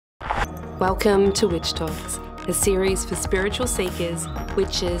Welcome to Witch Talks, a series for spiritual seekers,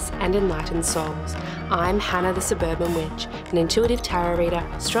 witches, and enlightened souls. I'm Hannah the Suburban Witch, an intuitive tarot reader,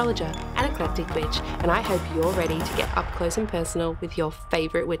 astrologer, and eclectic witch, and I hope you're ready to get up close and personal with your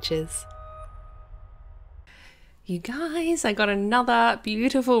favourite witches. You guys, I got another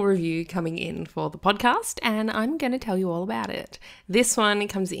beautiful review coming in for the podcast, and I'm going to tell you all about it. This one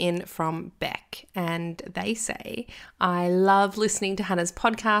comes in from Beck, and they say, I love listening to Hannah's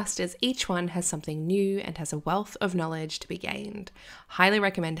podcast as each one has something new and has a wealth of knowledge to be gained. Highly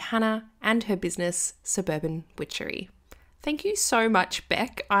recommend Hannah and her business, Suburban Witchery. Thank you so much,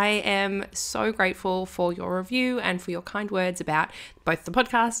 Beck. I am so grateful for your review and for your kind words about both the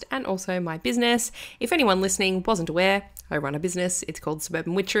podcast and also my business. If anyone listening wasn't aware, I run a business. It's called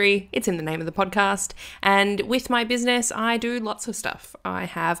Suburban Witchery. It's in the name of the podcast. And with my business, I do lots of stuff. I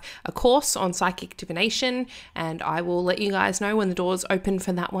have a course on psychic divination, and I will let you guys know when the doors open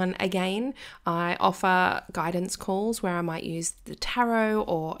for that one again. I offer guidance calls where I might use the tarot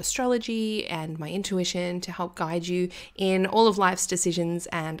or astrology and my intuition to help guide you in all of life's decisions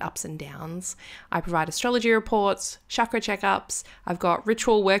and ups and downs. I provide astrology reports, chakra checkups. I've got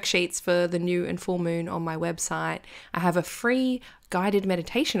ritual worksheets for the new and full moon on my website. I have a free guided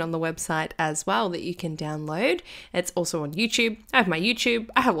meditation on the website as well that you can download. It's also on YouTube. I have my YouTube.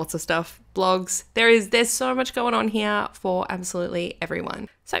 I have lots of stuff, blogs. There's so much going on here for absolutely everyone.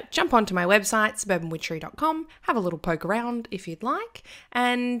 So jump onto my website, suburbanwitchery.com, have a little poke around if you'd like,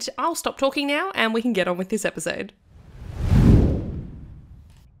 and I'll stop talking now and we can get on with this episode.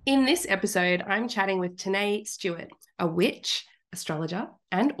 In this episode, I'm chatting with Tenae Stewart, a witch, astrologer,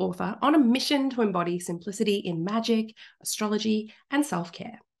 and author on a mission to embody simplicity in magic, astrology, and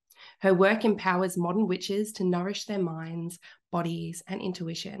self-care. Her work empowers modern witches to nourish their minds, bodies, and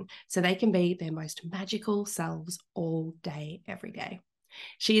intuition so they can be their most magical selves all day, every day.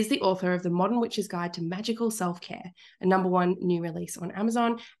 She is the author of The Modern Witch's Guide to Magical Self-Care, a #1 new release on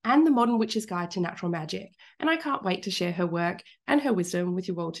Amazon, and The Modern Witch's Guide to Natural Magic, and I can't wait to share her work and her wisdom with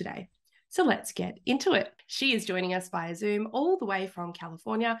you all today. So let's get into it. She is joining us via Zoom all the way from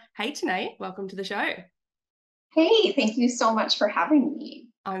California. Hey, Tenae, welcome to the show. Hey, thank you so much for having me.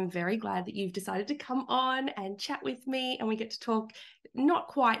 I'm very glad that you've decided to come on and chat with me, and we get to talk not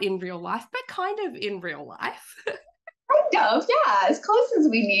quite in real life, but kind of in real life. Kind of, yeah, as close as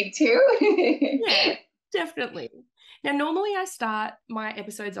we need to. Yeah, definitely. Now, normally I start my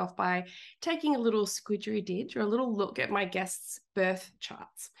episodes off by taking a little squidgerididge or a little look at my guests' birth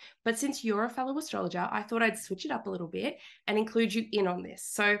charts. But since you're a fellow astrologer, I thought I'd switch it up a little bit and include you in on this.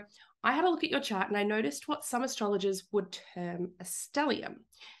 So I had a look at your chart and I noticed what some astrologers would term a stellium.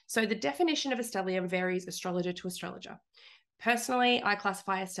 So the definition of a stellium varies astrologer to astrologer. Personally, I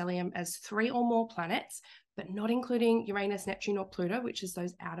classify a stellium as 3 or more planets, but not including Uranus, Neptune, or Pluto, which is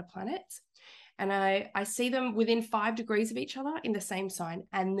those outer planets. And I see them within 5 degrees of each other in the same sign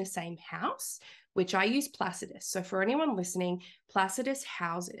and the same house, which I use Placidus. So for anyone listening, Placidus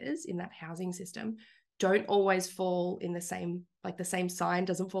houses in that housing system don't always fall in the same, like the same sign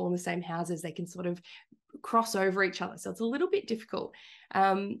doesn't fall in the same houses. They can sort of cross over each other. So it's a little bit difficult.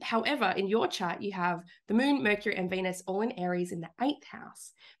 However, in your chart, you have the moon, Mercury, and Venus all in Aries in the 8th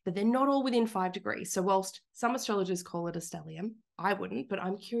house, but they're not all within 5 degrees. So whilst some astrologers call it a stellium, I wouldn't, but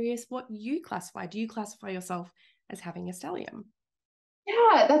I'm curious what you classify. Do you classify yourself as having a stellium?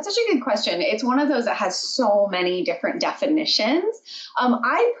 Yeah, that's such a good question. It's one of those that has so many different definitions.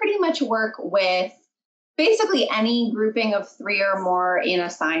 I pretty much work with basically any grouping of 3 or more in a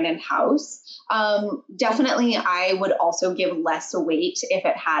sign and house. Definitely, I would also give less weight if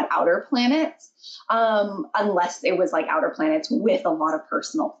it had outer planets, unless it was like outer planets with a lot of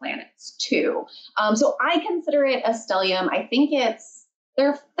personal planets too. So I consider it a stellium. I think they're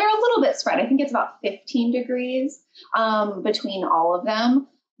a little bit spread. I think it's about 15 degrees between all of them.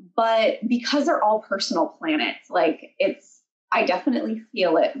 But because they're all personal planets, I definitely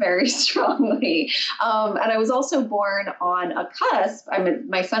feel it very strongly. And I was also born on a cusp.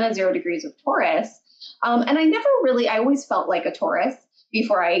 My sun is 0 degrees of Taurus. And I always felt like a Taurus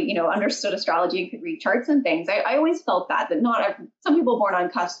before I, understood astrology and could read charts and things. I always felt that some people born on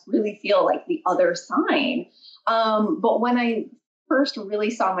cusp really feel like the other sign. But when I first really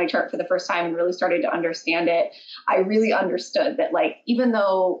saw my chart for the first time and really started to understand it, I really understood that even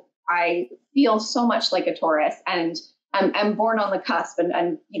though I feel so much like a Taurus and I'm born on the cusp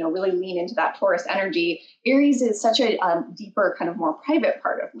and really lean into that Taurus energy, Aries is such a deeper, kind of more private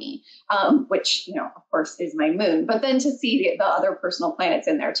part of me, which, of course, is my moon. But then to see the other personal planets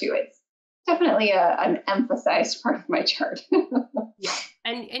in there too, it's definitely an emphasized part of my chart. Yeah.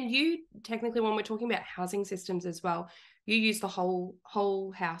 And you technically, when we're talking about housing systems as well, You use the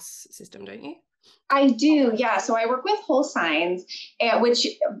whole house system, don't you? I do, yeah. So I work with whole signs, which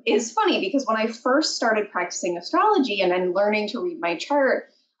is funny because when I first started practicing astrology and then learning to read my chart,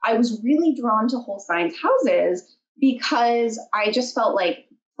 I was really drawn to whole signs houses because I just felt like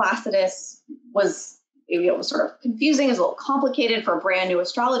Placidus was, it was sort of confusing, it was a little complicated for a brand new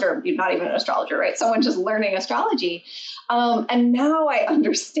astrologer, not even an astrologer, right? Someone just learning astrology. And now I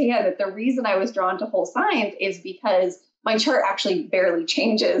understand that the reason I was drawn to whole signs is because my chart actually barely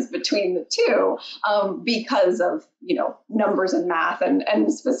changes between the two because of, numbers and math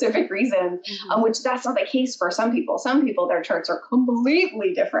and specific reasons, which that's not the case for some people. Some people, their charts are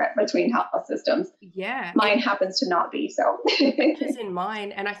completely different between house systems. Yeah. Mine happens to not be so. Because in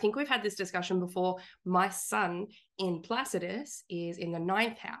mine, and I think we've had this discussion before, my sun in Placidus is in the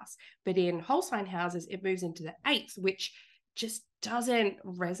 9th house, but in whole sign houses, it moves into the 8th, which just doesn't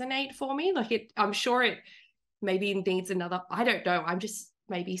resonate for me. Like I'm sure it maybe needs another, I don't know. I'm just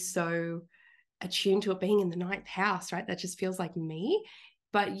maybe so attuned to it being in the 9th house, right? That just feels like me.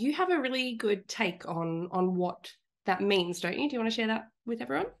 But you have a really good take on what that means, don't you? Do you want to share that with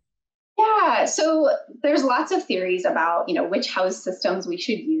everyone? Yeah, so there's lots of theories about, which house systems we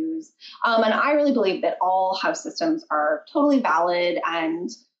should use. And I really believe that all house systems are totally valid and,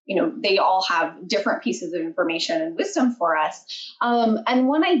 they all have different pieces of information and wisdom for us. And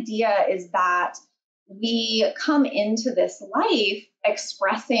one idea is that we come into this life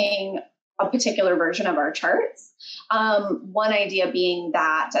expressing a particular version of our charts. One idea being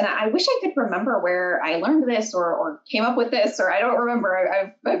that, and I wish I could remember where I learned this or came up with this, or I don't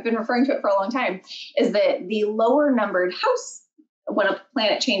remember, I've been referring to it for a long time, is that the lower numbered house, when a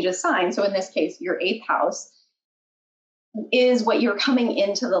planet changes sign, so in this case, your 8th house, is what you're coming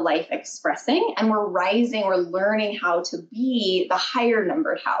into the life expressing. And we're learning how to be the higher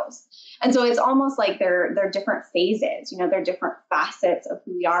numbered house. And so it's almost like they're different phases, they're different facets of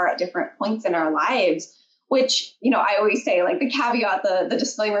who we are at different points in our lives, which, I always say, like the caveat, the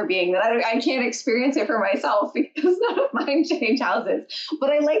disclaimer being that I can't experience it for myself because none of mine change houses. But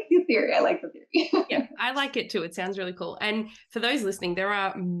I like the theory. Yeah, I like it too. It sounds really cool. And for those listening, there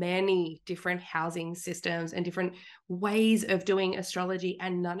are many different housing systems and different ways of doing astrology,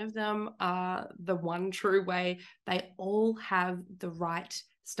 and none of them are the one true way. They all have the right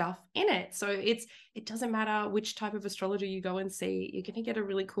stuff in it. So it doesn't matter which type of astrologer you go and see, you're going to get a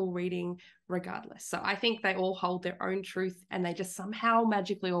really cool reading regardless. So I think they all hold their own truth and they just somehow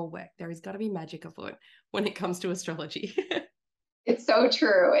magically all work. There has got to be magic afoot when it comes to astrology. It's so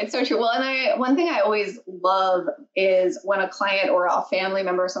true. It's so true. Well, and one thing I always love is when a client or a family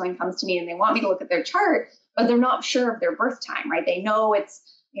member or someone comes to me and they want me to look at their chart, but they're not sure of their birth time, right? They know it's,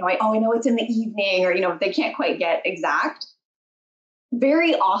 I know it's in the evening, or, they can't quite get exact.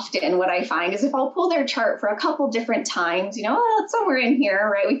 Very often what I find is if I'll pull their chart for a couple different times, it's somewhere in here,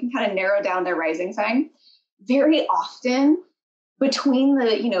 right? We can kind of narrow down their rising sign. Very often between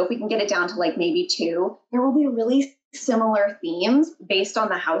if we can get it down to like maybe 2, there will be really similar themes based on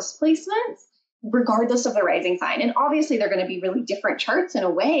the house placements, regardless of the rising sign. And obviously they're going to be really different charts in a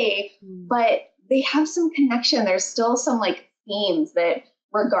way, but they have some connection. There's still some like themes that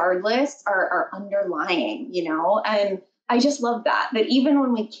regardless are underlying, and I just love that even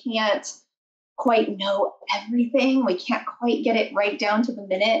when we can't quite know everything, we can't quite get it right down to the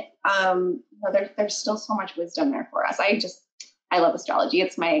minute. There's still so much wisdom there for us. I love astrology.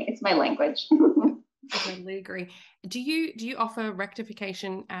 It's my language. I totally agree. Do you offer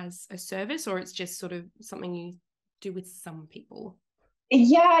rectification as a service, or it's just sort of something you do with some people?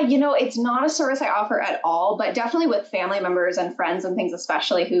 Yeah, it's not a service I offer at all, but definitely with family members and friends and things,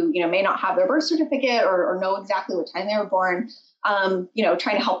 especially who, may not have their birth certificate or know exactly what time they were born,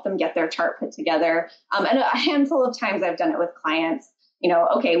 trying to help them get their chart put together. And a handful of times I've done it with clients,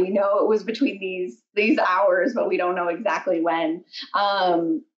 okay, we know it was between these hours, but we don't know exactly when.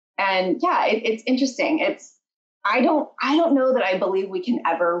 And yeah, it's interesting. I don't know that I believe we can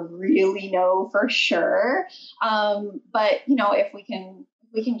ever really know for sure. But if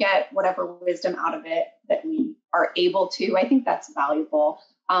we can get whatever wisdom out of it that we are able to, I think that's valuable.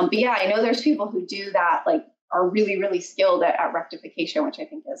 But yeah, I know there's people who do that, like are really, really skilled at rectification, which I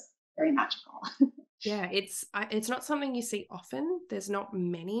think is very magical. Yeah, it's not something you see often. There's not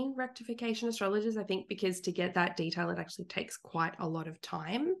many rectification astrologers, I think, because to get that detail, it actually takes quite a lot of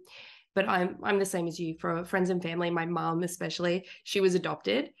time. But I'm the same as you. For friends and family, my mom especially, she was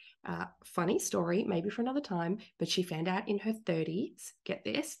adopted. Funny story, maybe for another time, but she found out in her 30s, get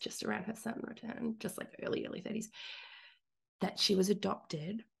this, just around her Saturn return, just like early 30s, that she was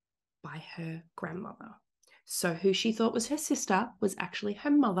adopted by her grandmother. So who she thought was her sister was actually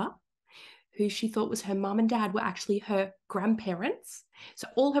her mother. who she thought was her mum and dad were actually her grandparents. So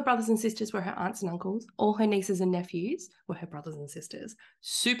all her brothers and sisters were her aunts and uncles. All her nieces and nephews were her brothers and sisters.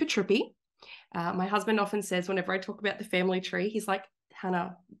 Super trippy. My husband often says whenever I talk about the family tree, he's like,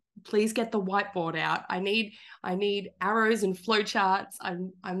 Hannah, please get the whiteboard out. I need arrows and flowcharts.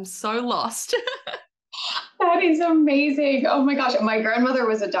 I'm so lost. That is amazing. Oh my gosh. My grandmother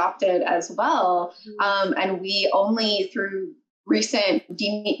was adopted as well. And we only through recent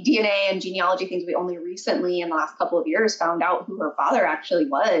DNA and genealogy things, we only recently in the last couple of years found out who her father actually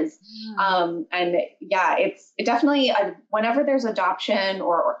was. And yeah, it definitely, whenever there's adoption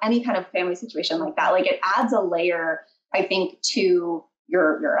or any kind of family situation like that, like it adds a layer, I think, to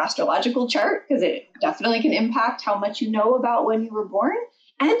your astrological chart, because it definitely can impact how much you know about when you were born.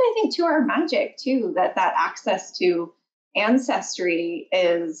 And I think to our magic too, that access to ancestry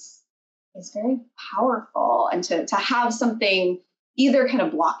is very powerful, and to have something either kind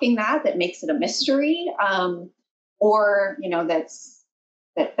of blocking that makes it a mystery, or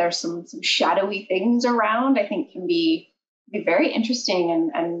that there's some shadowy things around, I think can be very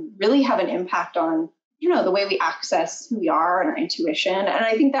interesting and really have an impact on the way we access who we are and our intuition. And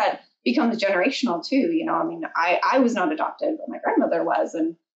I think that becomes generational too. I mean, I was not adopted, but my grandmother was,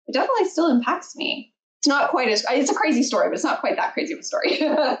 and it definitely still impacts me. It's not quite it's a crazy story, but it's not quite that crazy of a story.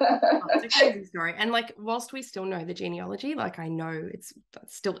 It's a crazy story. And like, whilst we still know the genealogy, like I know it's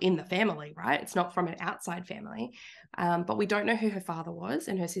still in the family, right? It's not from an outside family. But we don't know who her father was,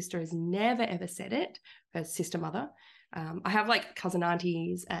 and her sister has never, ever said it, her sister mother. I have like cousin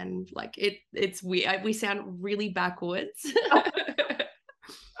aunties, and like it's weird. We sound really backwards.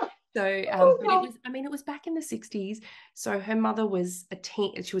 So, but it was back in the 60s. So her mother was a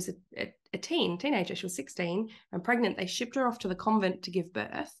teen. She was a teenager. She was 16 and pregnant. They shipped her off to the convent to give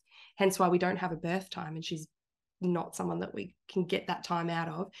birth. Hence why we don't have a birth time, and she's not someone that we can get that time out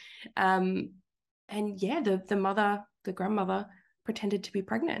of. And yeah, the grandmother pretended to be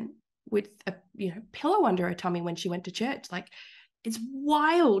pregnant with a pillow under her tummy when she went to church. Like, it's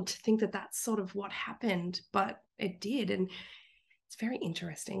wild to think that that's sort of what happened, but it did. And it's very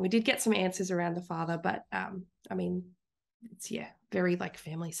interesting. We did get some answers around the father, but I mean, it's very like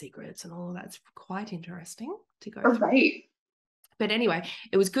family secrets and all of that's quite interesting to go through. Right. But anyway,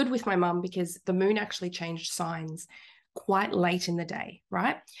 it was good with my mum because the moon actually changed signs quite late in the day,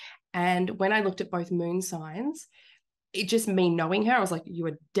 right? And when I looked at both moon signs, it just me knowing her, I was like, you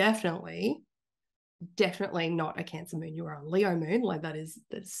are definitely not a Cancer moon. You are a Leo moon. Like that's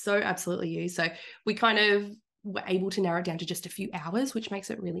so absolutely you. So we kind of were able to narrow it down to just a few hours, which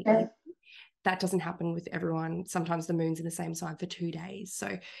makes it really easy. That doesn't happen with everyone. Sometimes the moon's in the same sign for 2 days.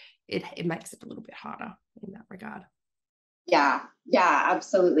 So it makes it a little bit harder in that regard. Yeah,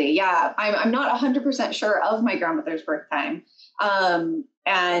 absolutely. Yeah, I'm not 100% sure of my grandmother's birth time.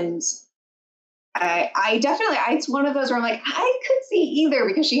 And I definitely, it's one of those where I'm like, I could see either,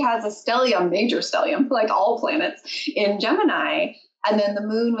 because she has a stellium, major stellium, like all planets in Gemini. And then the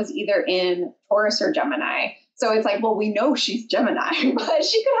moon was either in Taurus or Gemini. So it's like, well, we know she's Gemini, but she could have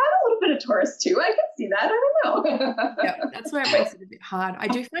a little bit of Taurus too. I could see that. I don't know. Yeah, that's where it makes it a bit hard. I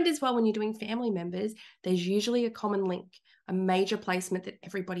do find as well, when you're doing family members, there's usually a common link, a major placement that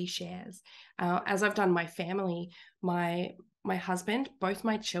everybody shares. As I've done my family, my husband, both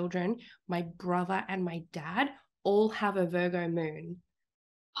my children, my brother and my dad all have a Virgo moon.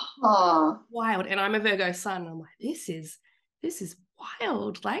 Wild. And I'm a Virgo sun. I'm like, this is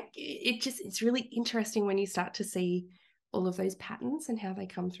wild. Like it's really interesting when you start to see all of those patterns and how they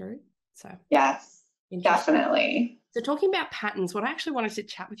come through. So yes, definitely. So talking about patterns, what I actually wanted to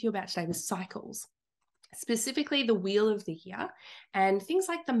chat with you about today was cycles, specifically the wheel of the year and things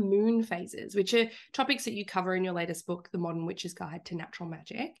like the moon phases, which are topics that you cover in your latest book, The Modern Witch's Guide to Natural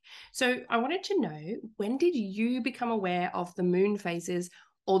Magic. So I wanted to know, when did you become aware of the moon phases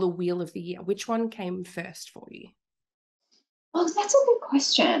or the wheel of the year? Which one came first for you? Oh, that's a good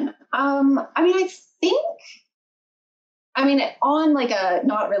question. I mean, on like a,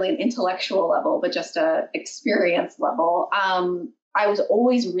 not really an intellectual level, but just a experience level, I was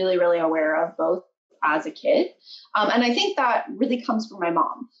always really, really aware of both as a kid. And I think that really comes from my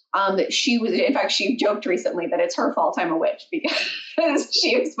mom. She joked recently that it's her fault I'm a witch, because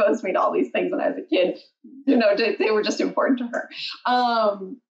she exposed me to all these things when I was a kid. They were just important to her.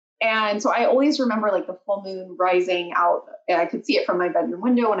 And so I always remember like the full moon rising out. I could see it from my bedroom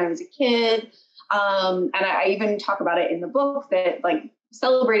window when I was a kid. And I even talk about it in the book that like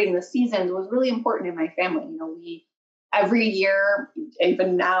celebrating the seasons was really important in my family. We every year,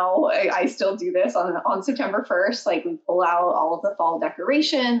 even now, I still do this on September 1st. Like we pull out all of the fall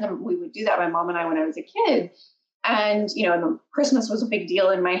decorations, and we would do that, my mom and I, when I was a kid. And, and Christmas was a big deal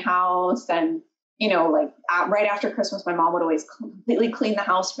in my house. And, like right after Christmas, my mom would always completely clean the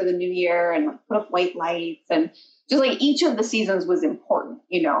house for the new year and put up white lights. And just like each of the seasons was important,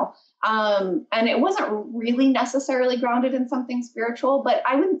 and it wasn't really necessarily grounded in something spiritual, but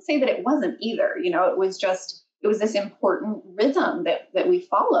I wouldn't say that it wasn't either. It was this important rhythm that we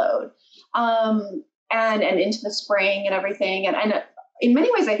followed. And into the spring and everything. And in many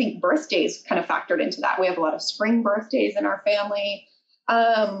ways, I think birthdays kind of factored into that. We have a lot of spring birthdays in our family.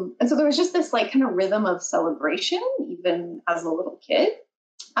 And so there was just this like kind of rhythm of celebration, even as a little kid.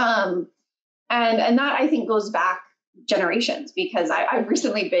 And that I think goes back generations, because I've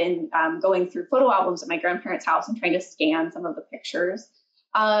recently been going through photo albums at my grandparents' house and trying to scan some of the pictures.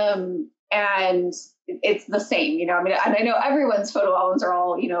 And it's the same, I mean, and I know everyone's photo albums are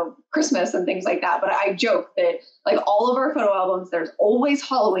all, Christmas and things like that, but I joke that like all of our photo albums, there's always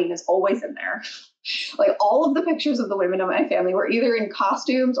Halloween is always in there. Like all of the pictures of the women in my family were either in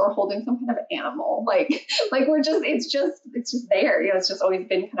costumes or holding some kind of animal. Like it's just there, it's just always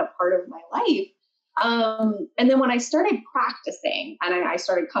been kind of part of my life. And then when I started practicing and I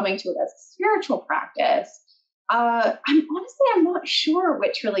started coming to it as a spiritual practice, I'm not sure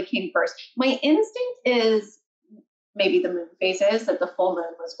which really came first. My instinct is maybe the moon phases, that the full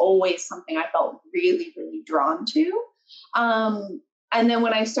moon was always something I felt really, really drawn to. And then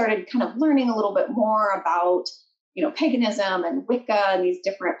when I started kind of learning a little bit more about, paganism and Wicca and these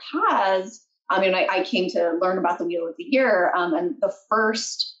different paths, I came to learn about the Wheel of the Year. And the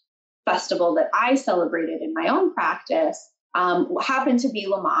first festival that I celebrated in my own practice happened to be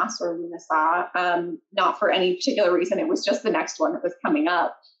Lamas or Lunasa, not for any particular reason. It was just the next one that was coming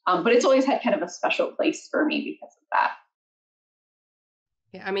up. But it's always had kind of a special place for me because of that.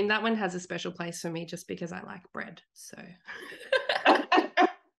 Yeah, I mean, that one has a special place for me just because I like bread. So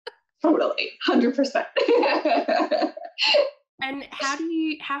totally, 100%. And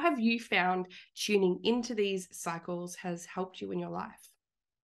how have you found tuning into these cycles has helped you in your life?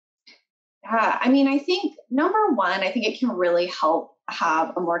 Yeah, I think number one, I think it can really help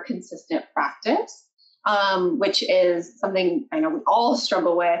have a more consistent practice, which is something I know we all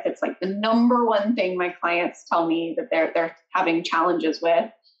struggle with. It's like the number one thing my clients tell me that they're having challenges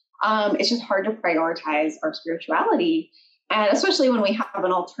with. It's just hard to prioritize our spirituality, and especially when we have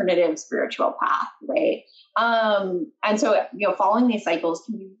an alternative spiritual path, right? And so, following these cycles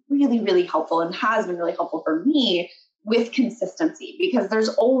can be really, really helpful, and has been really helpful for me with consistency, because there's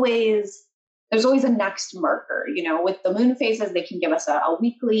always a next marker. With the moon phases, they can give us a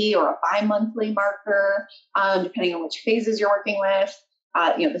weekly or a bi-monthly marker, depending on which phases you're working with.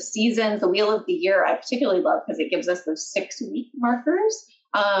 The seasons, the Wheel of the Year, I particularly love because it gives us those 6-week markers.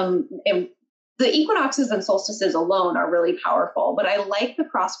 And the equinoxes and solstices alone are really powerful, but I like the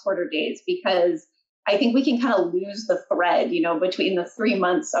cross-quarter days because I think we can kind of lose the thread, between the 3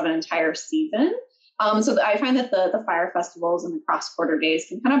 months of an entire season. So I find that the fire festivals and the cross-quarter days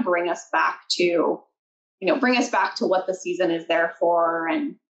can kind of bring us back to what the season is there for.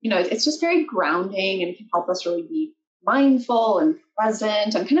 And, it's just very grounding and can help us really be mindful and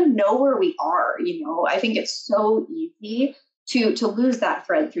present and kind of know where we are. I think it's so easy to lose that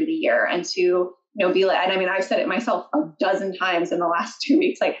thread through the year and to, be like, and I've said it myself a dozen times in the last 2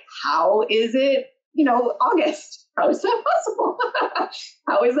 weeks, like, how is it, August? How is that possible?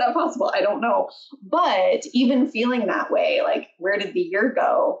 How is that possible? I don't know. But even feeling that way, like, where did the year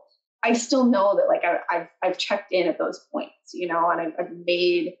go? I still know that, like, I've checked in at those points, and I've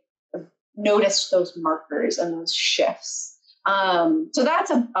noticed those markers and those shifts. So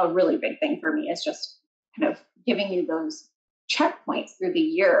that's a really big thing for me, is just kind of giving you those checkpoints through the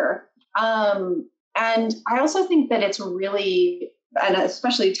year. And I also think that it's really, and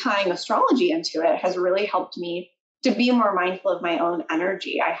especially tying astrology into it, has really helped me to be more mindful of my own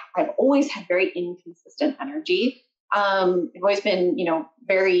energy. I've always had very inconsistent energy. I've always been,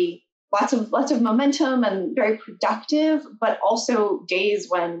 very lots of momentum and very productive, but also days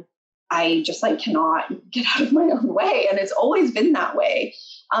when I just cannot get out of my own way. And it's always been that way.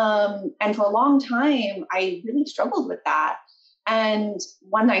 And for a long time, I really struggled with that. And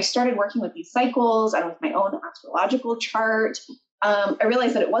when I started working with these cycles and with my own astrological chart, I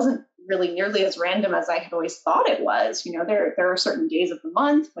realized that it wasn't really nearly as random as I had always thought it was. There are certain days of the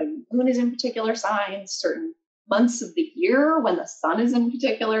month when the moon is in particular signs, certain months of the year when the sun is in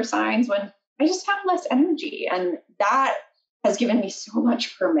particular signs, when I just have less energy. And that has given me so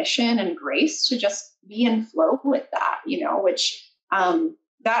much permission and grace to just be in flow with that, which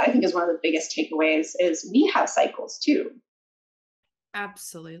that I think is one of the biggest takeaways, is we have cycles too.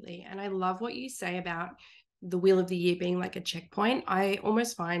 Absolutely. And I love what you say about the Wheel of the Year being like a checkpoint. I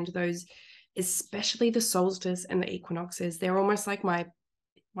almost find those especially the solstice and the equinoxes. They're almost like my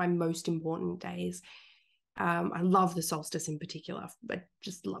most important days. I love the solstice in particular. I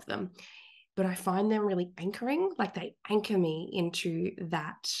just love them. But I find them really anchoring, like they anchor me into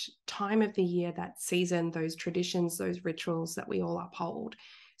that time of the year, that season, those traditions, those rituals that we all uphold.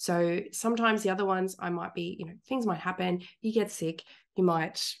 So sometimes the other ones, I might be, things might happen. You get sick, you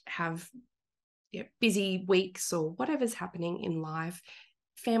might have busy weeks or whatever's happening in life,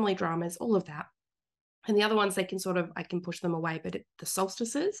 family dramas, all of that. And the other ones, I can push them away, but the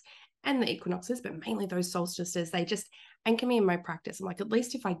solstices and the equinoxes, but mainly those solstices, they just anchor me in my practice. I'm like, at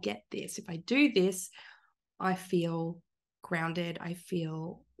least if I get this, if I do this, I feel grounded. I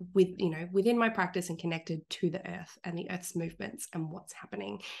feel within my practice and connected to the earth and the earth's movements and what's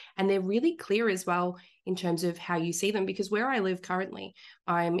happening. And they're really clear as well in terms of how you see them, because where I live currently,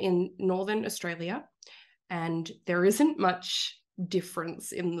 I'm in Northern Australia and there isn't much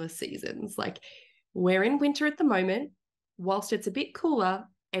difference in the seasons. Like, we're in winter at the moment. Whilst it's a bit cooler,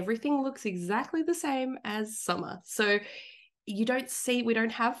 everything looks exactly the same as summer. So we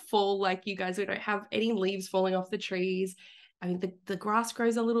don't have fall like you guys. We don't have any leaves falling off the trees. I mean, the grass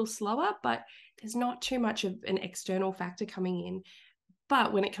grows a little slower, but there's not too much of an external factor coming in.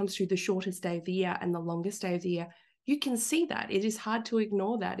 But when it comes to the shortest day of the year and the longest day of the year, you can see that. It is hard to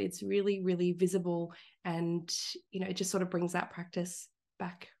ignore that. It's really, really visible. And, it just sort of brings that practice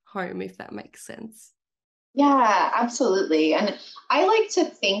back home, if that makes sense. Yeah, absolutely. And I like to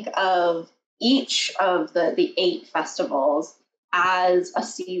think of each of the 8 festivals as a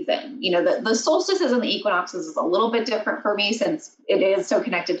season. The solstices and the equinoxes is a little bit different for me since it is so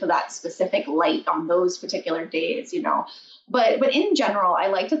connected to that specific light on those particular days. But in general, I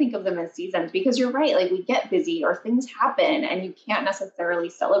like to think of them as seasons because you're right, like we get busy or things happen and you can't necessarily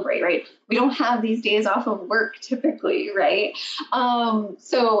celebrate, right? We don't have these days off of work typically, right?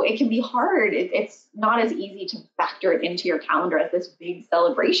 So it can be hard. It's not as easy to factor it into your calendar as this big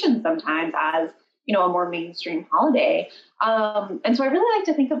celebration sometimes as a more mainstream holiday. And so I really like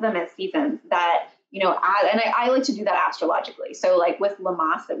to think of them as seasons that, and I like to do that astrologically. So like with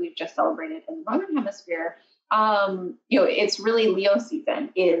Lammas that we've just celebrated in the Northern Hemisphere, it's really Leo season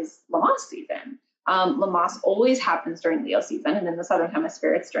is Lammas season. Lammas always happens during Leo season, and in the Southern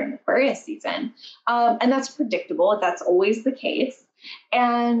Hemisphere, it's during Aquarius season. And that's predictable. That's always the case.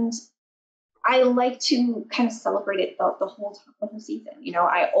 And I like to kind of celebrate it the whole time of the season.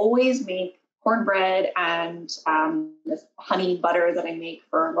 I always make cornbread and this honey butter that I make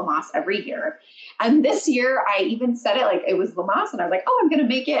for Lammas every year. And this year I even said it like it was Lammas and I was like, oh, I'm going to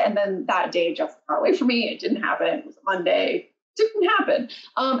make it. And then that day just got away from me. It didn't happen. It was Monday. It didn't happen.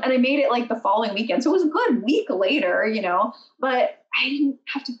 And I made it like the following weekend. So it was a good week later, but I didn't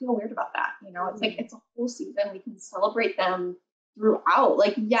have to feel weird about that. It's like, it's a whole season. We can celebrate them throughout.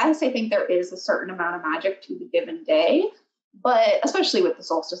 Like, yes, I think there is a certain amount of magic to the given day, but especially with the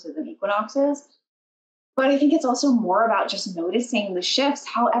solstices and equinoxes. But I think it's also more about just noticing the shifts,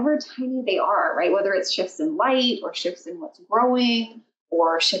 however tiny they are, right? Whether it's shifts in light or shifts in what's growing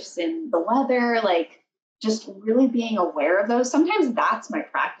or shifts in the weather, like just really being aware of those. Sometimes that's my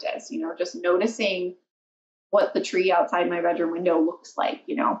practice, just noticing what the tree outside my bedroom window looks like.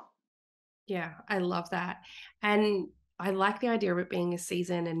 Yeah, I love that. And I like the idea of it being a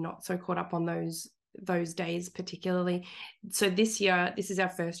season and not so caught up on those days particularly. So this year, this is our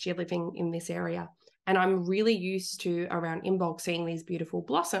first year living in this area. And I'm really used to around Imbolc seeing these beautiful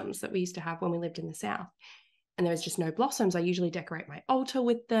blossoms that we used to have when we lived in the South. And there was just no blossoms. I usually decorate my altar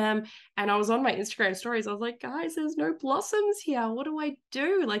with them. And I was on my Instagram stories. I was like, guys, there's no blossoms here. What do I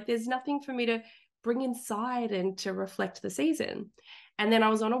do? Like, there's nothing for me to bring inside and to reflect the season. And then I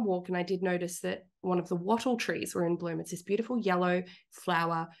was on a walk and I did notice that one of the wattle trees were in bloom. It's this beautiful yellow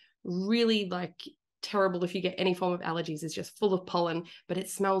flower, really like terrible if you get any form of allergies. It's just full of pollen, but it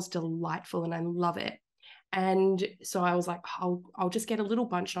smells delightful and I love it. And so I was like, I'll just get a little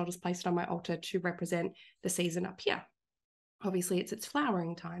bunch and I'll just place it on my altar to represent the season up here. Obviously, it's its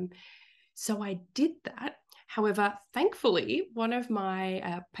flowering time. So I did that. However, thankfully, one of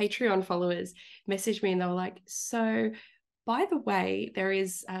my Patreon followers messaged me and they were like, so by the way, there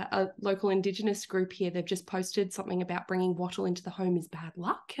is a local Indigenous group here. They've just posted something about bringing wattle into the home is bad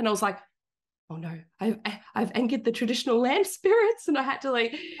luck. And I was like, oh no, I've angered the traditional land spirits. And I had to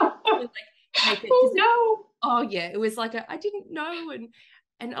like take it. Oh no. Oh yeah, it was like I didn't know,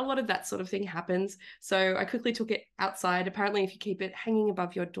 and a lot of that sort of thing happens. So I quickly took it outside. Apparently, if you keep it hanging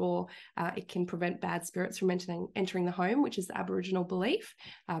above your door, it can prevent bad spirits from entering the home, which is the Aboriginal belief.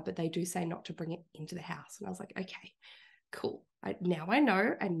 But they do say not to bring it into the house. And I was like, okay, cool. Now I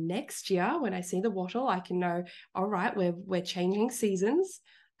know. And next year, when I see the wattle, I can know, all right, we're changing seasons.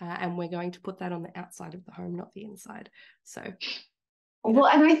 and we're going to put that on the outside of the home, not the inside. So, well,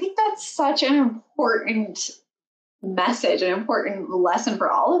 and I think that's such an important message, an important lesson for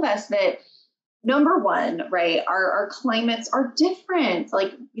all of us, that number one, right, our climates are different.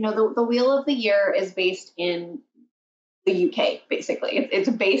 Like, the wheel of the year is based in the UK, basically. It's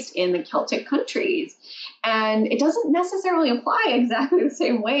based in the Celtic countries. And it doesn't necessarily apply exactly the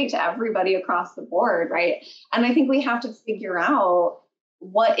same way to everybody across the board, right? And I think we have to figure out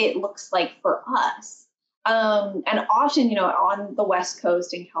what it looks like for us. And often, on the West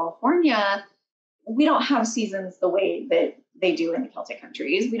Coast in California, we don't have seasons the way that they do in the Celtic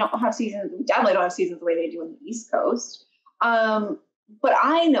countries. We definitely don't have seasons the way they do in the East Coast. But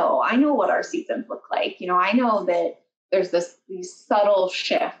I know what our seasons look like. I know that there's these subtle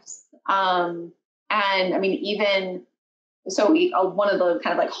shifts. And I mean, even so, one of the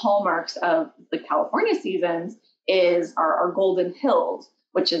kind of like hallmarks of the California seasons is our golden hills,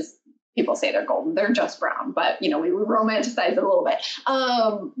 which is, people say they're golden, they're just brown, but we romanticize it a little bit.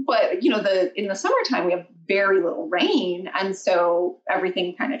 But in the summertime we have very little rain, and so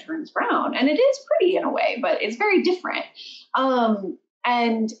everything kind of turns brown, and it is pretty in a way, but it's very different.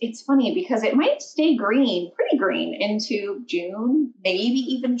 And it's funny because it might stay pretty green into June, maybe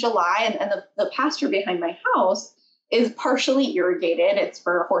even July. And the pasture behind my house is partially irrigated. It's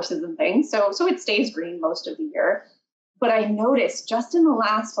for horses and things. So it stays green most of the year. But I noticed just in the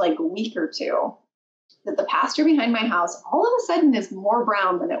last week or two that the pasture behind my house all of a sudden is more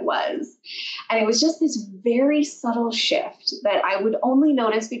brown than it was. And it was just this very subtle shift that I would only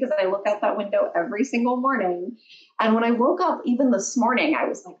notice because I look out that window every single morning. And when I woke up, even this morning, I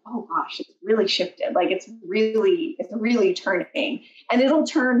was like, oh gosh, it's really shifted. It's really turning, and it'll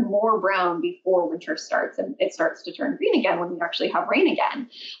turn more brown before winter starts, and it starts to turn green again when we actually have rain again.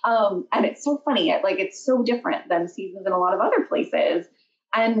 And it's so funny. It's so different than seasons in a lot of other places.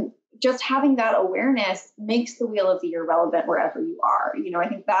 And just having that awareness makes the wheel of the year relevant wherever you are. I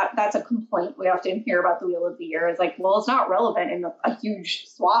think that's a complaint we often hear about the wheel of the year is well, it's not relevant in a huge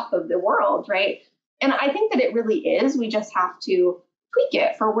swath of the world, right? And I think that it really is. We just have to tweak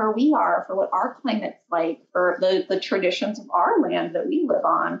it for where we are, for what our climate's like, for the traditions of our land that we live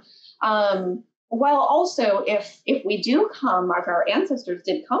on. While also, if we do come, if our ancestors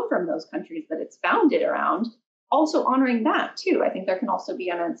did come from those countries that it's founded around, also honoring that too. I think there can also be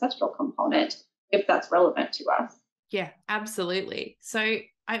an ancestral component if that's relevant to us. Yeah, absolutely. So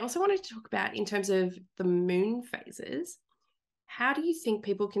I also wanted to talk about, in terms of the moon phases, how do you think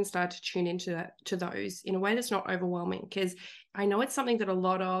people can start to tune into those in a way that's not overwhelming? Because I know it's something that a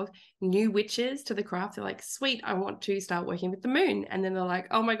lot of new witches to the craft, they're like, sweet, I want to start working with the moon. And then they're like,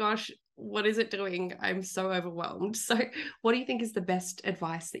 oh my gosh, what is it doing? I'm so overwhelmed. So what do you think is the best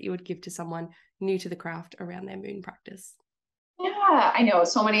advice that you would give to someone new to the craft around their moon practice? Yeah, I know.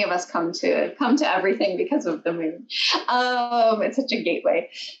 So many of us come to everything because of the moon. It's such a gateway.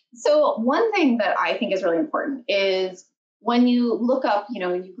 So one thing that I think is really important is when you look up,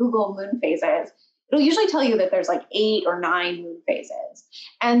 when you Google moon phases, it'll usually tell you that there's 8 or 9 moon phases.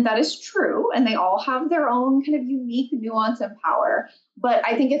 And that is true. And they all have their own kind of unique nuance and power. But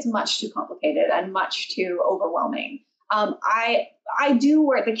I think it's much too complicated and much too overwhelming. I do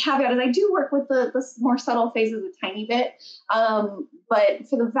work, the caveat is I do work with the more subtle phases a tiny bit. But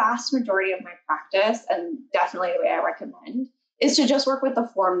for the vast majority of my practice, and definitely the way I recommend, is to just work with the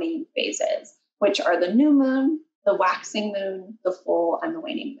 4 main phases, which are the new moon, the waxing moon, the full, and the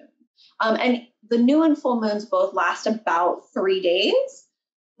waning moon. And the new and full moons both last about 3 days.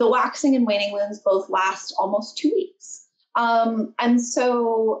 The waxing and waning moons both last almost 2 weeks. And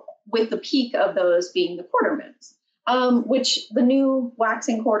so with the peak of those being the quarter moons, which the new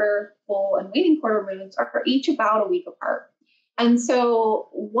waxing quarter, full, and waning quarter moons are each about a week apart. And so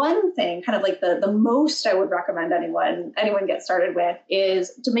one thing, kind of the most I would recommend anyone get started with,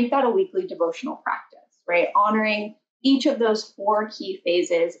 is to make that a weekly devotional practice, right? Honoring each of those 4 key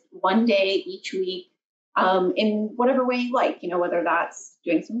phases one day each week, in whatever way you like, whether that's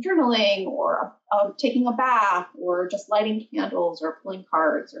doing some journaling or taking a bath or just lighting candles or pulling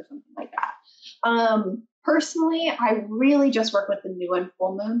cards or something like that. Personally, I really just work with the new and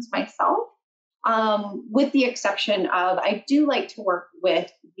full moons myself, with the exception of I do like to work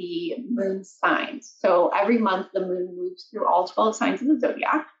with the moon signs. So every month the moon moves through all 12 signs of the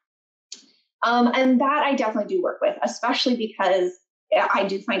zodiac. And that I definitely do work with, especially because I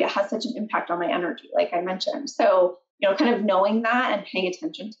do find it has such an impact on my energy, like I mentioned. So, kind of knowing that and paying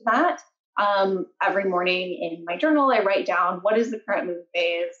attention to that. Every morning in my journal, I write down what is the current moon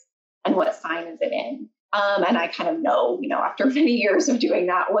phase and what sign is it in. And I kind of know, after many years of doing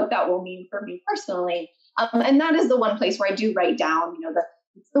that, what that will mean for me personally. And that is the one place where I do write down,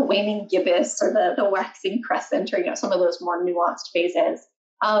 it's the waning gibbous or the waxing crescent, or, some of those more nuanced phases.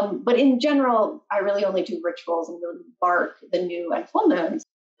 But in general, I really only do rituals and really mark the new and full moons.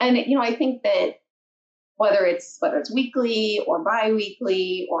 And, I think that whether it's weekly or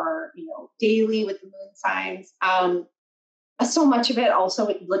bi-weekly or, daily with the moon signs, so much of it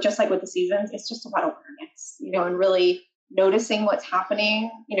also, just like with the seasons, it's just about awareness, and really noticing what's happening,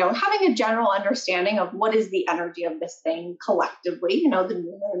 having a general understanding of what is the energy of this thing collectively. The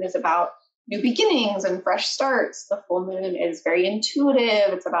new moon is about new beginnings and fresh starts. The full moon is very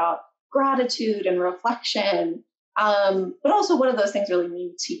intuitive. It's about gratitude and reflection. But also, what do those things really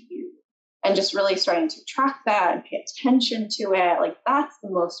mean to you? And just really starting to track that and pay attention to it. Like, that's the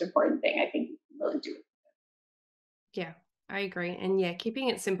most important thing I think you can really do. Yeah, I agree. And yeah, keeping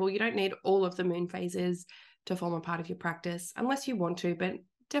it simple. You don't need all of the moon phases to form a part of your practice unless you want to, but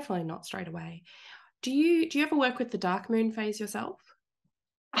definitely not straight away. Do you ever work with the dark moon phase yourself?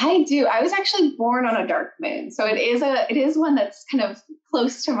 I do. I was actually born on a dark moon, so it is one that's kind of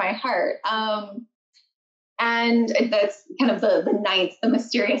close to my heart. And that's kind of the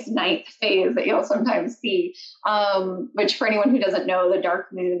mysterious ninth phase that you'll sometimes see, which, for anyone who doesn't know, the dark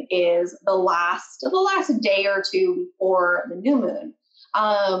moon is the last day or two before the new moon.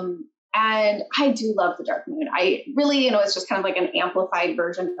 And I do love the dark moon. I really, it's just kind of like an amplified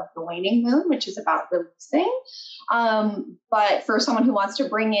version of the waning moon, which is about releasing. But for someone who wants to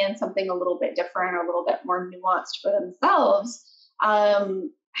bring in something a little bit different or a little bit more nuanced for themselves,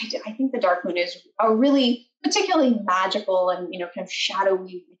 I think the dark moon is a really particularly magical and, kind of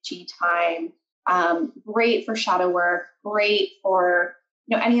shadowy, witchy time. Great for shadow work, great for,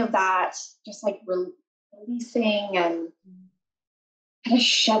 any of that, just like releasing and kind of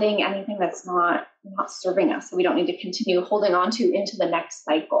shedding anything that's not serving us, so we don't need to continue holding on to into the next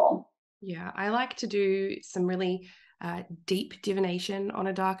cycle. Yeah, I like to do some really deep divination on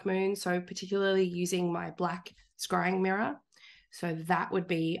a dark moon. So particularly using my black scrying mirror. So that would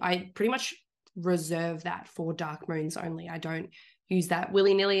be, I pretty much reserve that for dark moons only. I don't use that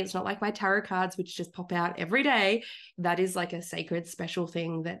willy-nilly. It's not like my tarot cards, which just pop out every day. That is like a sacred, special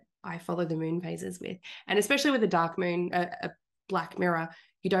thing that I follow the moon phases with. And especially with a dark moon, a black mirror,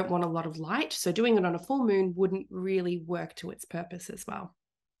 you don't want a lot of light. So doing it on a full moon wouldn't really work to its purpose as well.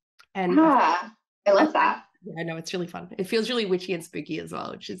 And I love that. Yeah, I know, it's really fun. It feels really witchy and spooky as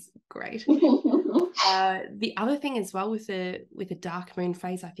well, which is great. The other thing as well with the dark moon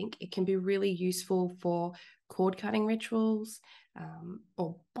phase, I think it can be really useful for cord cutting rituals,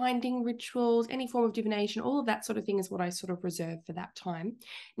 or binding rituals, any form of divination. All of that sort of thing is what I sort of reserve for that time.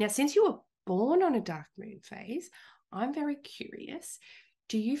 Now, since you were born on a dark moon phase, I'm very curious.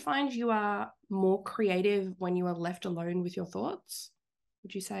 Do you find you are more creative when you are left alone with your thoughts?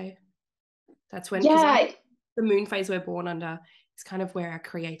 Would you say that's when? Yeah. The moon phase we're born under is kind of where our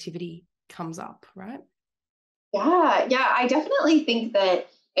creativity comes up, right? Yeah. I definitely think that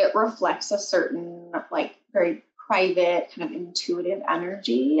it reflects a certain, like, very private, kind of intuitive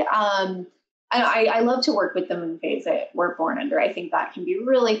energy. And I love to work with the moon phase that we're born under. I think that can be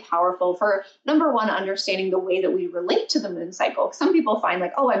really powerful for, number one, understanding the way that we relate to the moon cycle. Some people find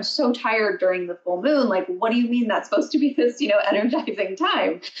like, oh, I'm so tired during the full moon. Like, what do you mean that's supposed to be this, energizing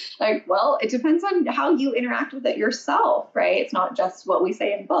time? Like, well, it depends on how you interact with it yourself, right? It's not just what we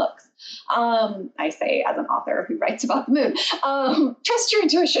say in books. I say as an author who writes about the moon, trust your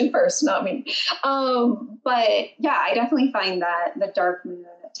intuition first, not me. But yeah, I definitely find that the dark moon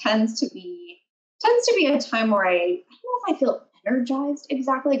tends to be a time where I don't know if I feel energized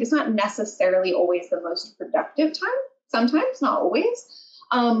exactly. Like, it's not necessarily always the most productive time. Sometimes, not always.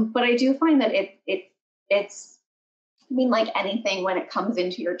 But I do find that it's, I mean, like anything, when it comes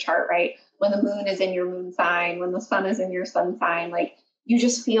into your chart, right? When the moon is in your moon sign, when the sun is in your sun sign, like, you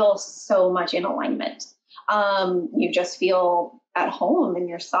just feel so much in alignment. You just feel at home in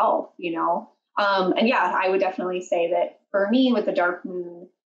yourself, and yeah, I would definitely say that for me with the dark moon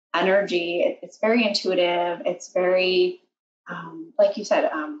energy, it's very intuitive. It's very, like you said,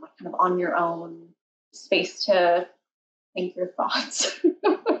 kind of on your own, space to think your thoughts.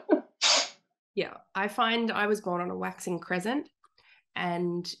 Yeah, I find I was born on a waxing crescent.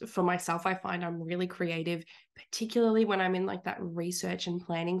 And for myself, I find I'm really creative, particularly when I'm in like that research and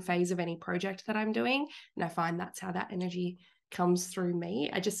planning phase of any project that I'm doing. And I find that's how that energy comes through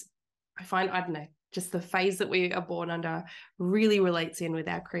me. I find, I don't know, just the phase that we are born under really relates in with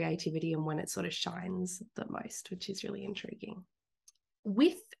our creativity and when it sort of shines the most, which is really intriguing.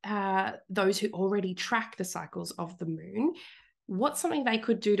 With those who already track the cycles of the moon, what's something they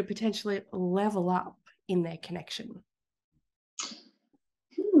could do to potentially level up in their connection?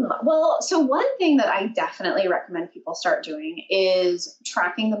 Well, so one thing that I definitely recommend people start doing is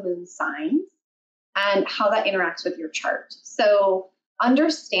tracking the moon signs and how that interacts with your chart. So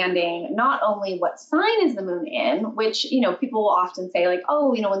understanding not only what sign is the moon in, which, people will often say like, oh,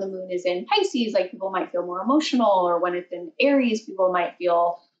 when the moon is in Pisces, like people might feel more emotional, or when it's in Aries, people might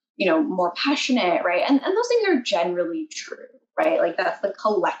feel, more passionate, right? And those things are generally true, right? Like that's the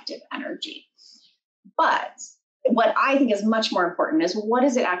collective energy. But what I think is much more important is what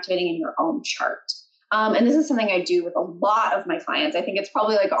is it activating in your own chart? And this is something I do with a lot of my clients. I think it's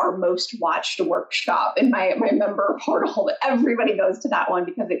probably like our most watched workshop in my member portal. Everybody goes to that one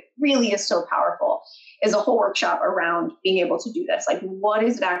because it really is so powerful. Is a whole workshop around being able to do this. Like, what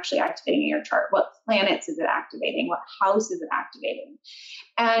is it actually activating in your chart? What planets is it activating? What house is it activating?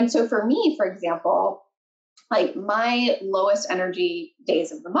 And so for me, for example, like my lowest energy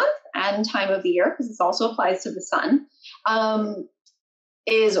days of the month and time of the year, because this also applies to the sun,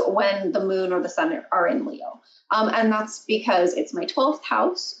 is when the moon or the sun are in Leo. And that's because it's my 12th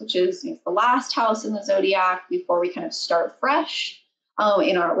house, which is the last house in the zodiac before we kind of start fresh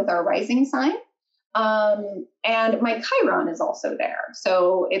with our rising sign. And my Chiron is also there.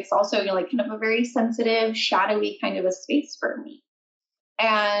 So it's also, kind of a very sensitive, shadowy kind of a space for me.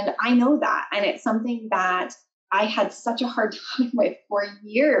 And I know that. And it's something that I had such a hard time with for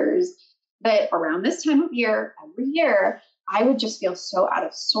years, that around this time of year, every year, I would just feel so out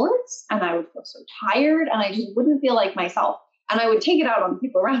of sorts, and I would feel so tired, and I just wouldn't feel like myself. And I would take it out on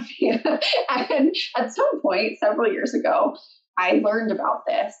people around me. And at some point, several years ago, I learned about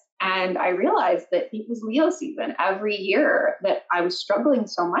this, and I realized that it was Leo season every year that I was struggling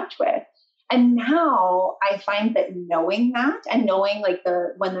so much with. And now I find that knowing that, and knowing like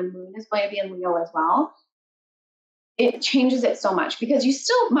when the moon is going to be in Leo as well, it changes it so much, because you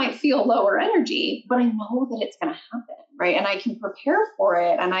still might feel lower energy, but I know that it's going to happen, right? And I can prepare for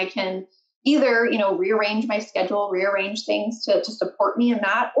it, and I can either, rearrange my schedule, rearrange things to support me in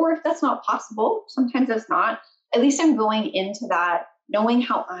that, or if that's not possible, sometimes it's not, at least I'm going into that knowing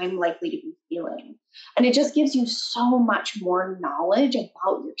how I'm likely to be feeling. And it just gives you so much more knowledge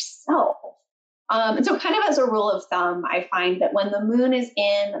about yourself. And so kind of as a rule of thumb, I find that when the moon is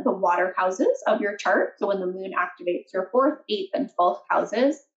in the water houses of your chart, so when the moon activates your 4th, 8th, and 12th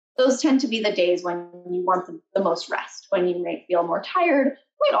houses, those tend to be the days when you want the most rest, when you might feel more tired,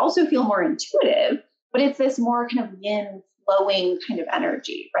 might also feel more intuitive, but it's this more kind of yin flowing kind of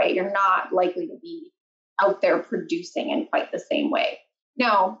energy, right? You're not likely to be out there producing in quite the same way.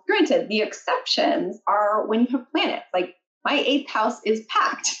 Now, granted, the exceptions are when you have planets, like my 8th house is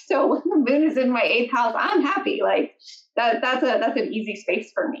packed. So when the moon is in my 8th house, I'm happy. Like that's an easy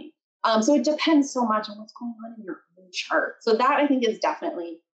space for me. So it depends so much on what's going on in your own chart. So that I think is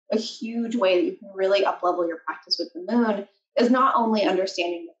definitely a huge way that you can really up-level your practice with the moon, is not only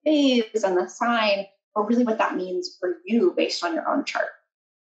understanding the phase and the sign, but really what that means for you based on your own chart.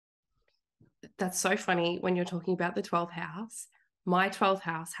 That's so funny when you're talking about the 12th house. My 12th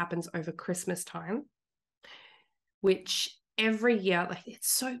house happens over Christmas time, which every year, like,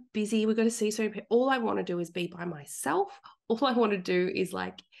 it's so busy. We've got to see so many people. All I want to do is be by myself. All I want to do is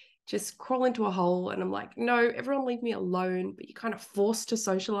like just crawl into a hole. And I'm like, no, everyone leave me alone. But you're kind of forced to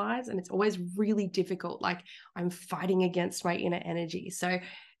socialize. And it's always really difficult. Like, I'm fighting against my inner energy. So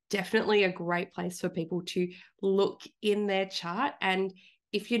definitely a great place for people to look in their chart. And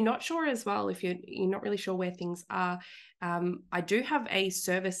if you're not sure as well, if you're not really sure where things are, I do have a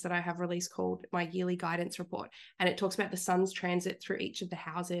service that I have released called my yearly guidance report, and it talks about the sun's transit through each of the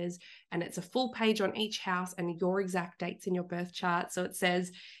houses, and it's a full page on each house and your exact dates in your birth chart. So it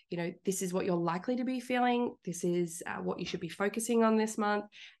says, this is what you're likely to be feeling. This is what you should be focusing on this month.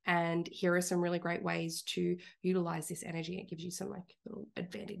 And here are some really great ways to utilize this energy. It gives you some like little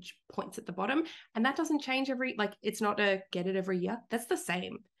advantage points at the bottom. And that doesn't change it's not a get it every year. That's the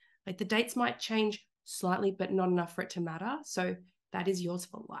same. Like the dates might change slightly, but not enough for it to matter. So that is yours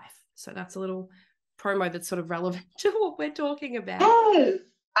for life. So that's a little promo that's sort of relevant to what we're talking about. Yes,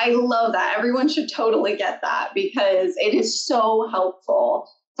 I love that. Everyone should totally get that, because it is so helpful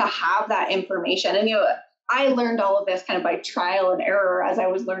to have that information. And, I learned all of this kind of by trial and error as I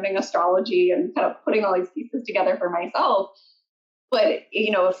was learning astrology and kind of putting all these pieces together for myself. But,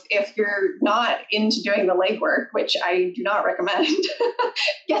 if you're not into doing the legwork, which I do not recommend,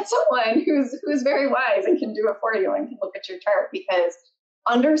 get someone who's very wise and can do it for you and can look at your chart, because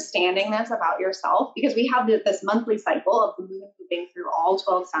understanding this about yourself, because we have this monthly cycle of the moon moving through all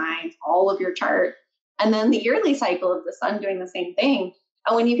 12 signs, all of your chart, and then the yearly cycle of the sun doing the same thing.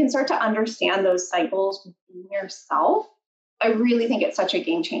 And when you can start to understand those cycles within yourself, I really think it's such a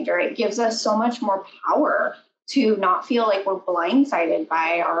game changer. It gives us so much more power to not feel like we're blindsided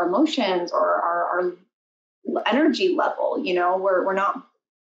by our emotions or our energy level. We're not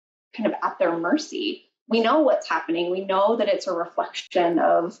kind of at their mercy. We know what's happening. We know that it's a reflection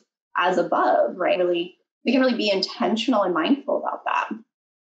of as above, right? Really, we can really be intentional and mindful about that.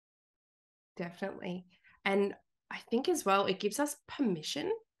 Definitely. And I think as well, it gives us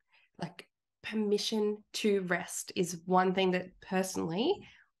permission, like permission to rest is one thing that personally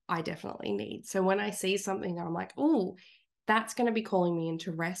I definitely need. So when I see something, I'm like, oh, that's going to be calling me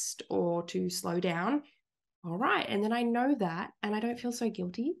into rest or to slow down. All right. And then I know that, and I don't feel so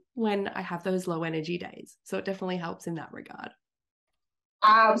guilty when I have those low energy days. So it definitely helps in that regard.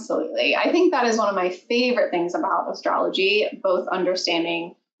 Absolutely. I think that is one of my favorite things about astrology, both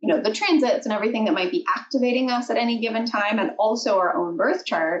understanding, the transits and everything that might be activating us at any given time, and also our own birth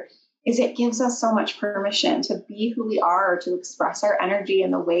chart, is it gives us so much permission to be who we are, to express our energy in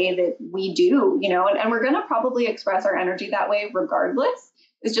the way that we do, and we're going to probably express our energy that way regardless.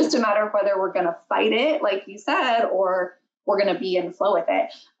 It's just a matter of whether we're going to fight it, like you said, or we're going to be in flow with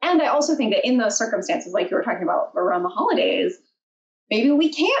it. And I also think that in those circumstances, like you were talking about around the holidays, maybe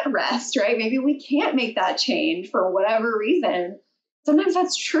we can't rest, right? Maybe we can't make that change for whatever reason. Sometimes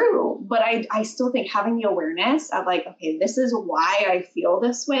that's true, but I still think having the awareness of like, okay, this is why I feel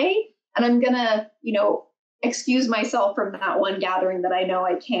this way. And I'm going to, excuse myself from that one gathering that I know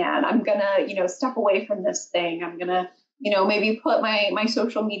I can. I'm going to, step away from this thing. I'm going to, maybe put my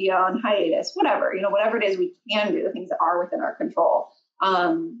social media on hiatus, whatever it is we can do, the things that are within our control.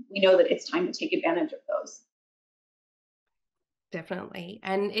 We know that it's time to take advantage of those. Definitely.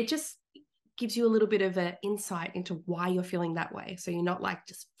 And it just gives you a little bit of an insight into why you're feeling that way. So you're not like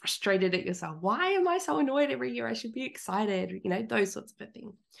just frustrated at yourself. Why am I so annoyed every year? I should be excited, those sorts of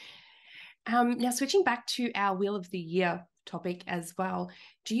things. Now, switching back to our Wheel of the Year topic as well,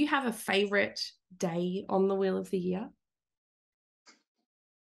 do you have a favorite day on the Wheel of the Year?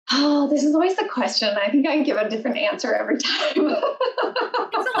 Oh, this is always the question. I think I give a different answer every time.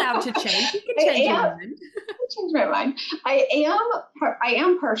 It's allowed to change. You can change your mind. Change my mind. I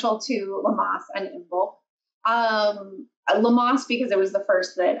am partial to Lamaze and Imbolc. Lamaze because it was the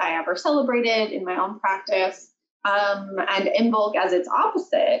first that I ever celebrated in my own practice, and Imbolc as its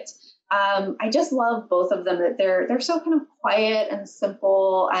opposite. I just love both of them. That they're so kind of quiet and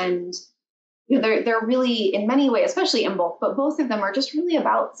simple, and they're really in many ways, especially Imbolc, but both of them are just really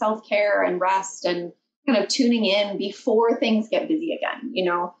about self-care and rest and kind of tuning in before things get busy again.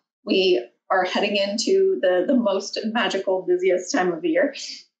 We are heading into the most magical, busiest time of the year.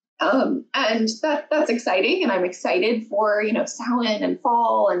 And that's exciting. And I'm excited for, Samhain and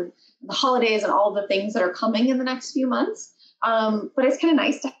fall and the holidays and all the things that are coming in the next few months. But it's kind of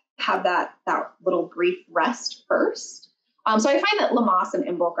nice to have that little brief rest first. So I find that Lamaze and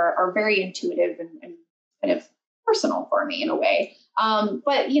Imbolc are very intuitive and kind of personal for me in a way.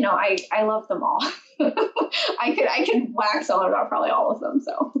 But I love them all. I could wax on about probably all of them.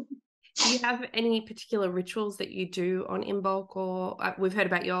 So do you have any particular rituals that you do on Imbolc, or we've heard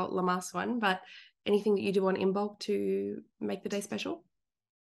about your Lamaze one, but anything that you do on Imbolc to make the day special?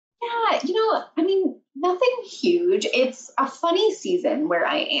 Yeah, nothing huge. It's a funny season where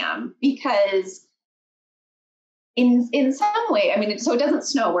I am because in some way, so it doesn't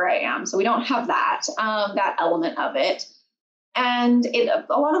snow where I am, so we don't have that element of it. And a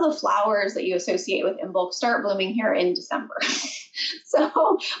lot of the flowers that you associate with Imbolc start blooming here in December.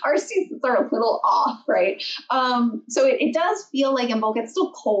 So our seasons are a little off, right? So it does feel like Imbolc. It's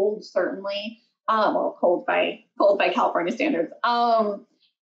still cold, certainly. Cold by California standards. But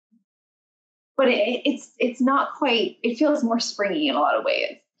it's not quite. It feels more springy in a lot of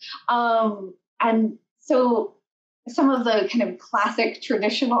ways. And so some of the kind of classic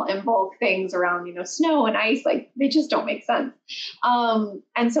traditional Imbolc things around, snow and ice, like they just don't make sense.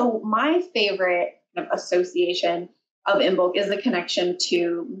 And so my favorite kind of association of Imbolc is the connection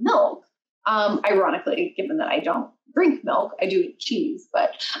to milk. Ironically, given that I don't drink milk, I do eat cheese,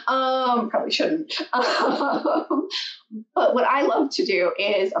 but probably shouldn't. But what I love to do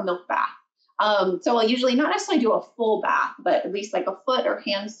is a milk bath. So I'll usually not necessarily do a full bath, but at least like a foot or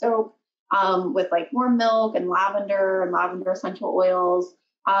hand soak. With like warm milk and lavender essential oils.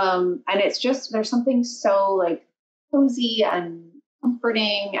 And it's just, there's something so like cozy and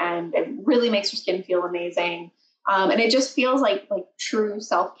comforting, and it really makes your skin feel amazing. And it just feels like true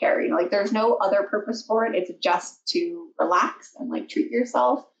self-care, like there's no other purpose for it. It's just to relax and like treat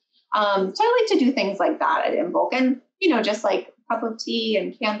yourself. So I like to do things like that at Imbolc, and, just like a cup of tea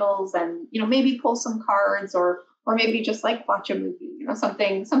and candles and, maybe pull some cards or maybe just like watch a movie,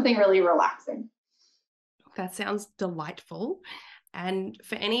 something really relaxing. That sounds delightful. And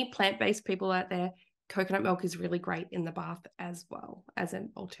for any plant-based people out there, coconut milk is really great in the bath as well as an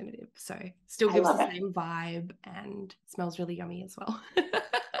alternative. So still I gives love the it. same vibe and smells really yummy as well.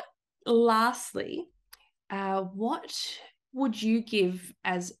 Lastly, what would you give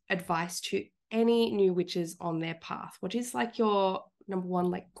as advice to any new witches on their path? What is like your number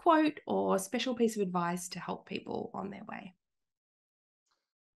one like quote or special piece of advice to help people on their way?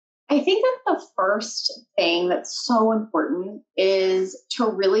 I think that the first thing that's so important is to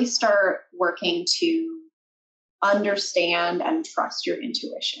really start working to understand and trust your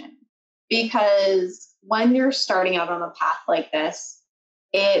intuition. Because when you're starting out on a path like this,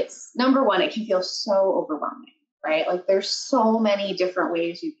 it's number one, it can feel so overwhelming, right? Like there's so many different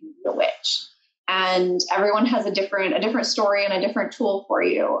ways you can be a witch. And everyone has a different story and a different tool for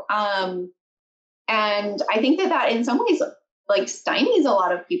you. And I think that in some ways like stymies a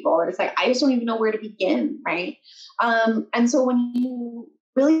lot of people. And it's like, I just don't even know where to begin, right? And so when you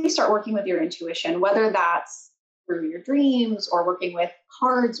really start working with your intuition, whether that's through your dreams or working with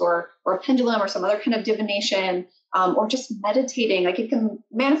cards or a pendulum or some other kind of divination, or just meditating, like it can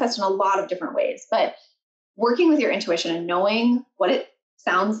manifest in a lot of different ways. But working with your intuition and knowing what it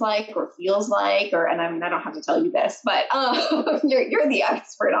sounds like or feels like, or, and I mean, I don't have to tell you this, but you're the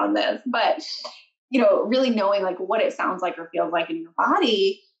expert on this, but really knowing like what it sounds like or feels like in your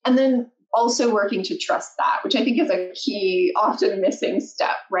body, and then also working to trust that, which I think is a key, often missing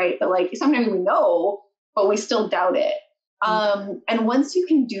step, right? That like sometimes we know, but we still doubt it. And once you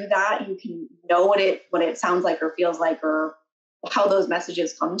can do that, you can know what it sounds like or feels like, or how those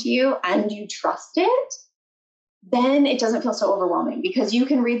messages come to you, and you trust it, then it doesn't feel so overwhelming, because you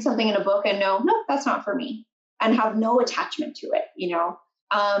can read something in a book and know, no, that's not for me, and have no attachment to it. You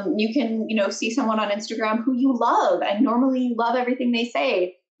can, see someone on Instagram who you love, and normally you love everything they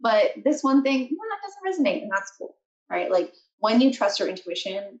say, but this one thing, it doesn't resonate, and that's cool, right? Like when you trust your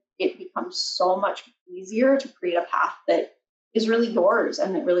intuition, it becomes so much easier to create a path that is really yours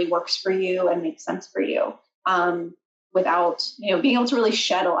and that really works for you and makes sense for you, without, being able to really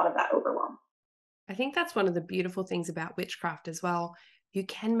shed a lot of that overwhelm. I think that's one of the beautiful things about witchcraft as well. You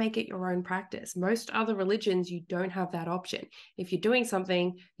can make it your own practice. Most other religions, you don't have that option. If you're doing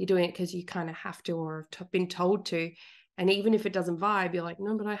something, you're doing it because you kind of have to, or have been told to. And even if it doesn't vibe, you're like,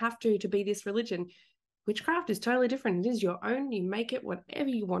 no, but I have to be this religion. Witchcraft is totally different. It is your own. You make it whatever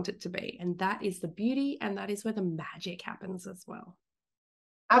you want it to be. And that is the beauty, and that is where the magic happens as well.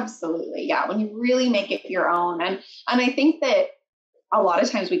 Absolutely. Yeah. When you really make it your own. And I think that a lot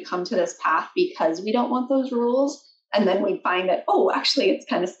of times we come to this path because we don't want those rules. And then we find that, oh, actually, it's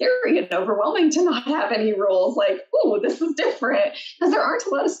kind of scary and overwhelming to not have any rules. Like, oh, this is different, because there aren't a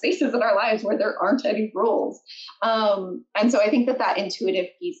lot of spaces in our lives where there aren't any rules. And so I think that intuitive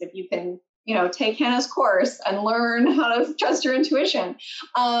piece, if you can, take Hannah's course and learn how to trust your intuition,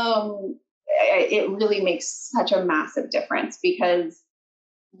 it really makes such a massive difference, because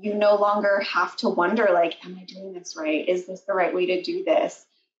you no longer have to wonder, like, am I doing this right? Is this the right way to do this?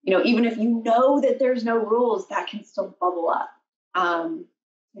 Even if you know that there's no rules, that can still bubble up.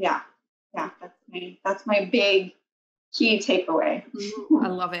 Yeah, that's my big key takeaway. I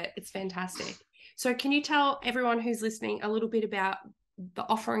love it. It's fantastic. So can you tell everyone who's listening a little bit about the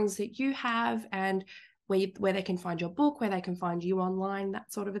offerings that you have, and where they can find your book, where they can find you online,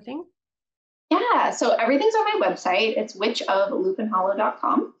 that sort of a thing? Yeah, so everything's on my website. It's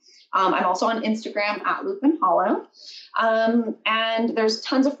witchoflupinehollow.com. I'm also on Instagram at Lupine Hollow. And there's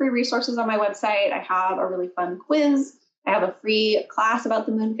tons of free resources on my website. I have a really fun quiz. I have a free class about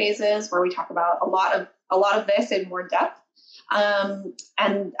the moon phases where we talk about a lot of this in more depth.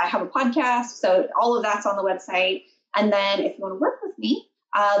 And I have a podcast, so all of that's on the website. And then if you want to work with me,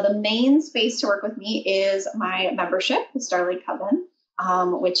 the main space to work with me is my membership, the Starlight Coven,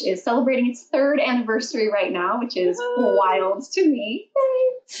 which is celebrating its 3rd anniversary right now, which is wild to me.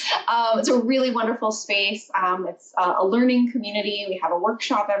 It's a really wonderful space. It's a learning community. We have a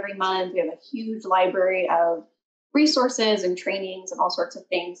workshop every month. We have a huge library of resources and trainings and all sorts of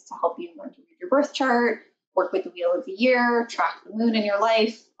things to help you learn to read your birth chart, work with the Wheel of the Year, track the moon in your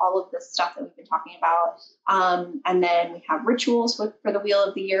life, all of this stuff that we've been talking about. And then we have rituals for the Wheel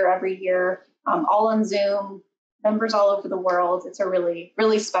of the Year every year, all on Zoom. Members all over the world. It's a really,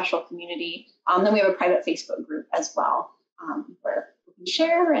 really special community. Then we have a private Facebook group as well, where we can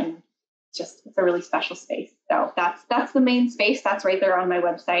share, and it's a really special space. So that's the main space. That's right there on my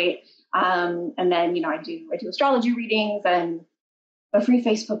website. And then, I do astrology readings and a free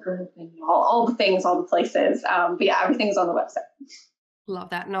Facebook group and all the things, all the places. But yeah, everything's on the website. Love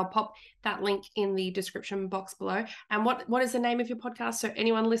that. And I'll pop that link in the description box below. And what is the name of your podcast, so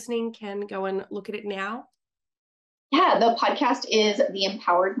anyone listening can go and look at it now? Yeah, the podcast is the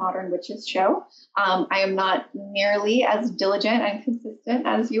Empowered Modern Witches Show. I am not nearly as diligent and consistent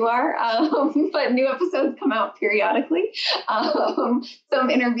as you are, but new episodes come out periodically. Some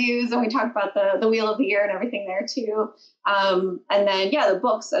interviews, and we talk about the Wheel of the Year and everything there too. And then, yeah, the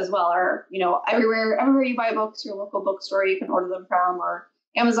books as well are, everywhere you buy books, your local bookstore, you can order them from, or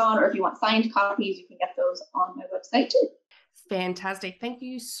Amazon, or if you want signed copies, you can get those on my website too. Fantastic. Thank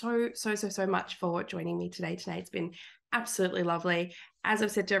you so much for joining me today. It's been absolutely lovely. As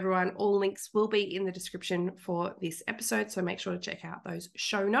I've said to everyone, all links will be in the description for this episode, so make sure to check out those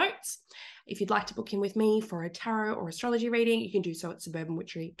show notes. If you'd like to book in with me for a tarot or astrology reading, you can do so at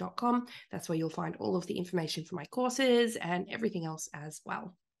suburbanwitchery.com. That's where you'll find all of the information for my courses and everything else as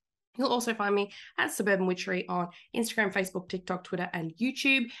well. You'll also find me at Suburban Witchery on Instagram, Facebook, TikTok, Twitter, and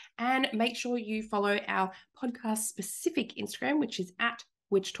YouTube. And make sure you follow our podcast-specific Instagram, which is at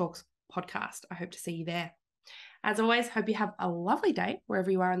Witch Talks Podcast. I hope to see you there. As always, hope you have a lovely day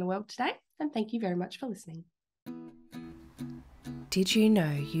wherever you are in the world today. And thank you very much for listening. Did you know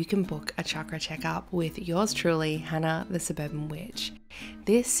you can book a chakra checkup with yours truly, Hannah the Suburban Witch?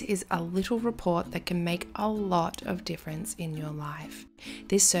 This is a little report that can make a lot of difference in your life.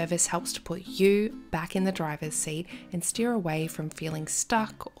 This service helps to put you back in the driver's seat and steer away from feeling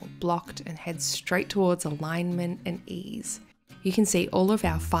stuck or blocked and head straight towards alignment and ease. You can see all of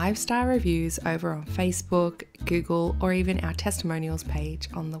our 5-star reviews over on Facebook, Google, or even our testimonials page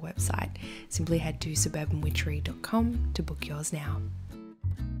on the website. Simply head to suburbanwitchery.com to book yours now.